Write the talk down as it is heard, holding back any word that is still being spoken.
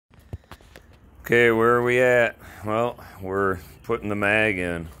Okay, where are we at? Well, we're putting the mag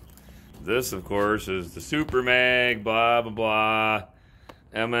in. This, of course, is the super mag, blah, blah, blah.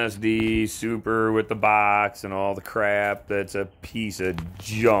 MSD, super with the box and all the crap. That's a piece of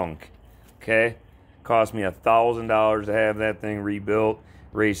junk. Okay? Cost me $1,000 to have that thing rebuilt.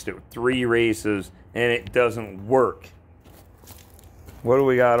 Raced it 3 races, and it doesn't work. What do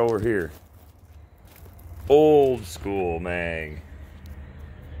we got over here? Old school mag.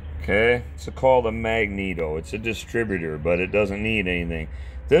 Okay, it's called a Magneto. It's a distributor, but it doesn't need anything.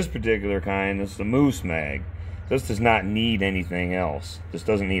 This particular kind is the Moose Mag. This does not need anything else. This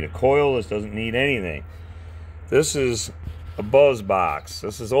doesn't need a coil. This doesn't need anything. This is a buzz box.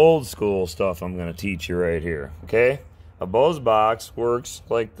 This is old school stuff I'm going to teach you right here. Okay, a buzz box works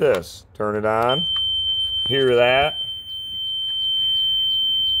like this. Turn it on. Hear that?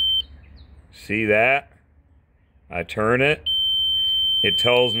 See that? I turn it. It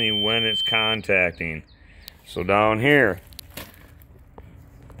tells me when it's contacting. So down here,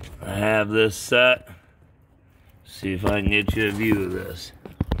 I have this set. See if I can get you a view of this.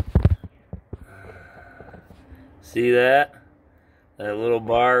 See that? That little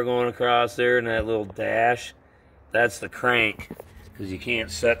bar going across there and that little dash? That's the crank, because you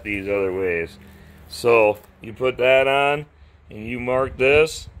can't set these other ways. So you put that on and you mark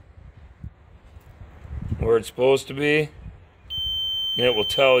this where it's supposed to be. It will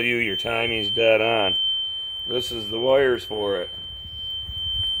tell you your timing's dead on. This is the wires for it.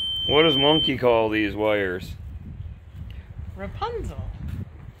 What does Monkey call these wires? Rapunzel.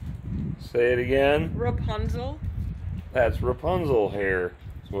 Say it again. Rapunzel. That's Rapunzel hair,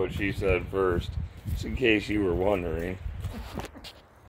 is what she said first, just in case you were wondering.